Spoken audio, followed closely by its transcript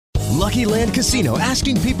Lucky Land Casino,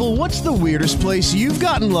 asking people, what's the weirdest place you've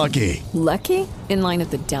gotten lucky? Lucky? In line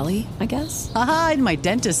at the deli, I guess? Aha, in my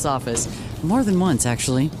dentist's office. More than once,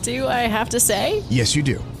 actually. Do I have to say? Yes, you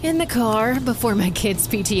do. In the car before my kids'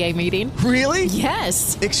 PTA meeting. Really?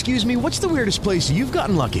 Yes. Excuse me, what's the weirdest place you've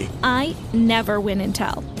gotten lucky? I never win and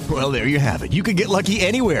tell. Well, there you have it. You can get lucky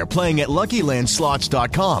anywhere, playing at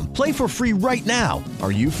LuckyLandSlots.com. Play for free right now.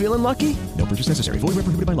 Are you feeling lucky? No purchase necessary. Void where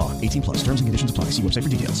prohibited by law. 18 plus. Terms and conditions apply. See website for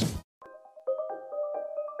details.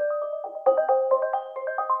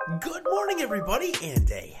 Good morning, everybody, and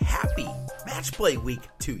a happy match play week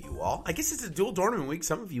to you all. I guess it's a dual tournament week.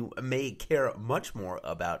 Some of you may care much more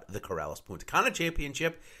about the Corrales Punta Cana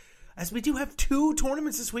Championship, as we do have two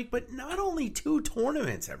tournaments this week, but not only two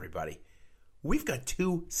tournaments, everybody. We've got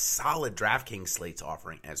two solid DraftKings slates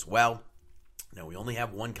offering as well. Now, we only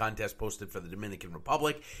have one contest posted for the Dominican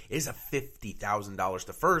Republic. It is a $50,000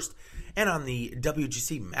 to first. And on the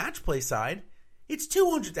WGC match play side, it's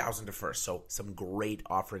 $200,000 to first. So some great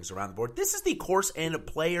offerings around the board. This is the course and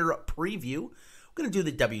player preview. We're going to do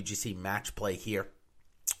the WGC match play here.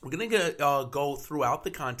 We're going to go throughout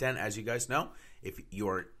the content, as you guys know. If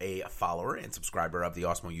you're a follower and subscriber of the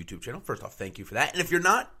Osmo YouTube channel, first off, thank you for that. And if you're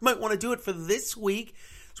not, you might want to do it for this week.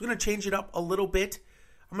 So we're going to change it up a little bit.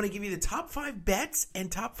 I'm going to give you the top 5 bets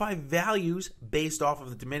and top 5 values based off of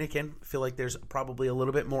the Dominican. I feel like there's probably a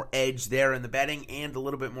little bit more edge there in the betting and a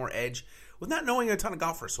little bit more edge with not knowing a ton of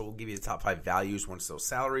golfers. So we'll give you the top 5 values once those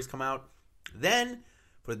salaries come out. Then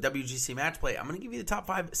for the WGC match play, I'm going to give you the top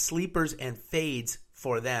 5 sleepers and fades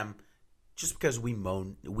for them. Just because we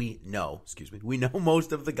know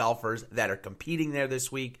most of the golfers that are competing there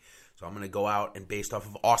this week. So I'm going to go out and based off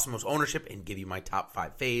of Osmo's ownership and give you my top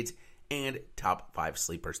 5 fades and top 5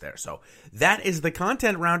 sleepers there. So that is the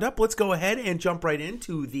content roundup. Let's go ahead and jump right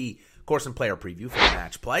into the course and player preview for the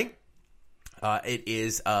match play. It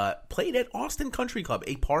is played at Austin Country Club,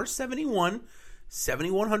 a par 71,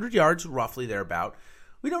 7,100 yards, roughly thereabout.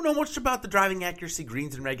 We don't know much about the driving accuracy,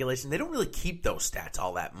 greens, and regulation. They don't really keep those stats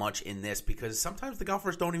all that much in this because sometimes the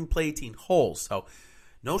golfers don't even play 18 holes. So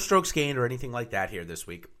no strokes gained or anything like that here this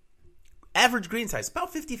week. Average green size,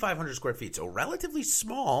 about 5,500 square feet, so relatively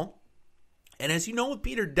small. And as you know with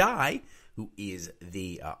Peter Dye, who is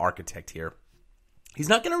the architect here, he's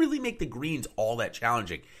not going to really make the greens all that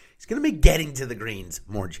challenging. He's going to make getting to the greens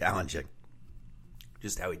more challenging.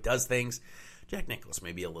 Just how he does things. Jack Nicklaus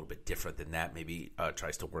may be a little bit different than that. Maybe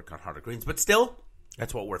tries to work on harder greens. But still,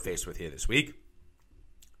 that's what we're faced with here this week.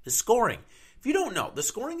 The scoring. If you don't know, the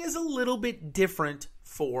scoring is a little bit different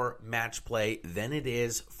for match play than it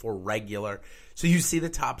is for regular. So you see the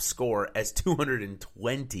top score as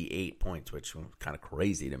 228 points, which is kind of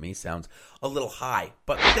crazy to me. Sounds a little high.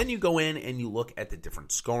 But then you go in and you look at the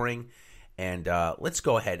different scoring. And let's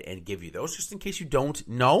go ahead and give you those just in case you don't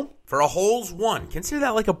know. For a holes 1, consider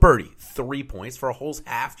that like a birdie, 3 points. For a holes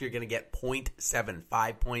half, you're going to get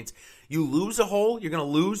 0.75 points. You lose a hole, you're going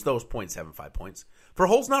to lose those 0.75 points. For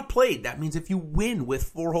holes not played, that means if you win with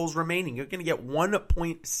 4 holes remaining, you're going to get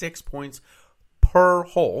 1.6 points per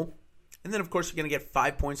hole. And then, of course, you're going to get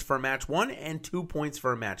 5 points for a match 1 and 2 points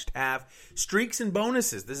for a match half. Streaks and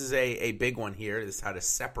bonuses. This is a big one here. This is how to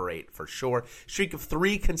separate for sure. Streak of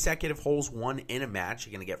 3 consecutive holes won in a match.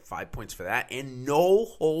 You're going to get 5 points for that. And no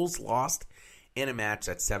holes lost in a match.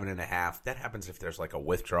 That's 7.5. That happens if there's like a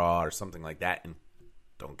withdrawal or something like that. And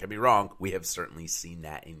don't get me wrong, we have certainly seen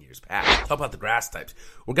that in years past. How about the grass types?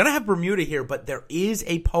 We're going to have Bermuda here, but there is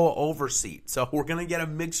a POA overseat. So we're going to get a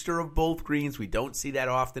mixture of both greens. We don't see that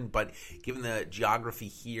often, but given the geography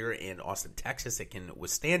here in Austin, Texas, it can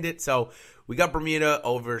withstand it. So we got Bermuda,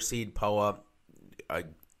 overseed, POA.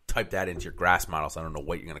 Type that into your grass models. I don't know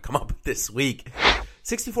what you're going to come up with this week.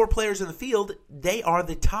 64 players in the field. They are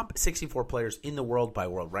the top 64 players in the world by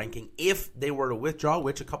world ranking. If they were to withdraw,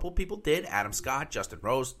 which a couple of people did, Adam Scott, Justin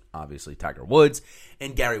Rose, obviously Tiger Woods,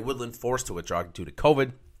 and Gary Woodland forced to withdraw due to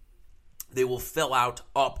COVID, they will fill out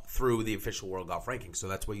up through the official World Golf Rankings. So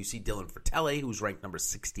that's why you see Dylan Fratelli, who's ranked number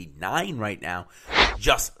 69 right now,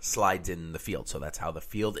 just slides in the field. So that's how the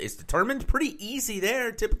field is determined. Pretty easy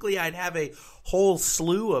there. Typically, I'd have a whole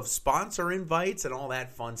slew of sponsor invites and all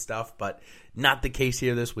that fun stuff, but not the case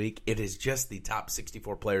here this week. It is just the top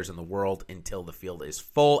 64 players in the world until the field is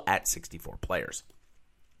full at 64 players.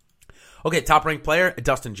 Okay, top-ranked player,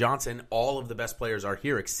 Dustin Johnson. All of the best players are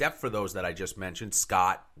here except for those that I just mentioned,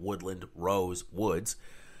 Scott, Woodland, Rose, Woods.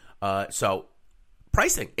 So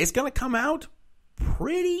pricing is going to come out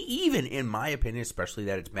pretty even, in my opinion, especially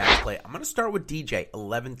that it's match play. I'm going to start with DJ,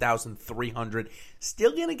 11,300.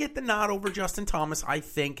 Still going to get the nod over Justin Thomas, I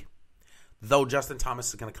think. though Justin Thomas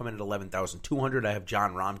is going to come in at 11,200. I have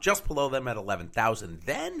John Rahm just below them at 11,000.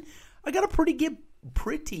 Then I got a pretty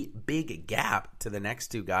big gap to the next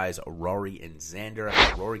two guys, Rory and Xander. I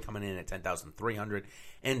have Rory coming in at 10,300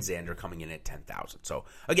 and Xander coming in at 10,000. So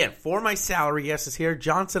again, for my salary guesses here,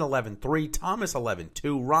 Johnson 11.3, Thomas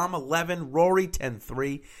 11.2, Rahm 11, Rory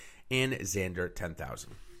 10.3, and Xander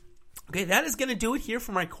 10,000. Okay, that is going to do it here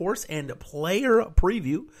for my course and player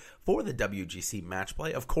preview for the WGC match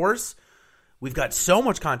play. Of course, we've got so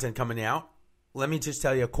much content coming out. Let me just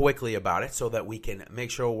tell you quickly about it so that we can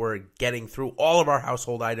make sure we're getting through all of our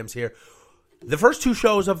household items here. The first two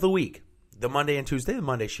shows of the week, the Monday and Tuesday, the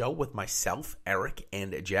Monday show with myself, Eric,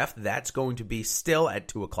 and Jeff. That's going to be still at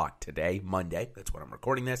 2 o'clock today, Monday. That's when I'm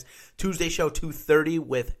recording this. Tuesday show, 2:30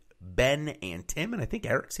 with Ben and Tim, and I think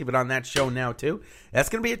Eric's even on that show now too. That's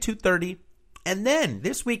going to be at 2:30. And then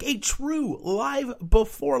this week, a true live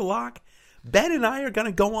before lock. Ben and I are going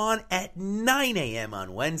to go on at 9 a.m.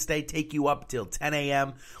 on Wednesday, take you up till 10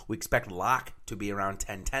 a.m. We expect lock to be around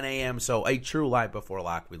 10 a.m., so a true live before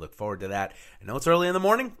lock. We look forward to that. I know it's early in the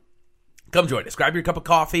morning. Come join us. Grab your cup of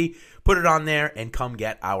coffee, put it on there, and come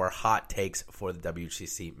get our hot takes for the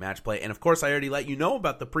WGC match play. And, of course, I already let you know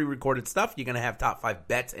about the pre-recorded stuff. You're going to have top 5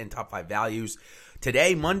 bets and top 5 values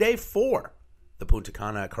today, Monday, for the Punta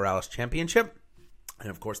Cana Corrales Championship. And,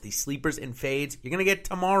 of course, the sleepers and fades you're going to get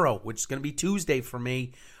tomorrow, which is going to be Tuesday for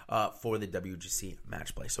me for the WGC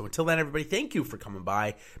match play. So until then, everybody, thank you for coming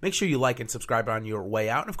by. Make sure you like and subscribe on your way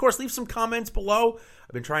out. And, of course, leave some comments below.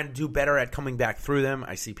 I've been trying to do better at coming back through them.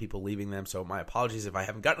 I see people leaving them, so my apologies if I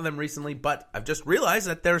haven't gotten to them recently. But I've just realized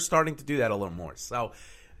that they're starting to do that a little more. So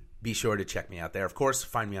be sure to check me out there. Of course,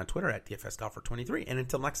 find me on Twitter at DFSGolfer23. And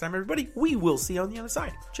until next time, everybody, we will see you on the other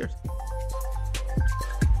side. Cheers.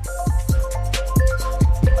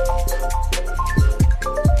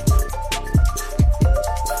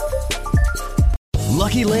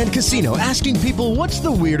 Lucky Land Casino, asking people, what's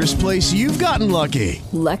the weirdest place you've gotten lucky?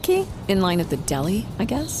 Lucky? In line at the deli, I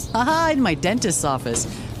guess? Aha, in my dentist's office.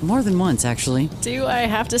 More than once, actually. Do I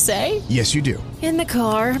have to say? Yes, you do. In the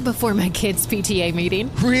car before my kids' PTA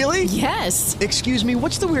meeting. Really? Yes. Excuse me,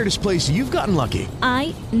 what's the weirdest place you've gotten lucky?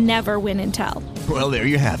 I never win and tell. Well, there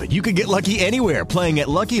you have it. You can get lucky anywhere, playing at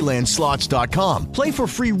LuckyLandSlots.com. Play for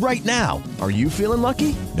free right now. Are you feeling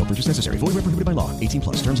lucky? No purchase necessary. Void where prohibited by law.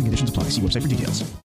 18+. Terms and conditions apply. See website for details.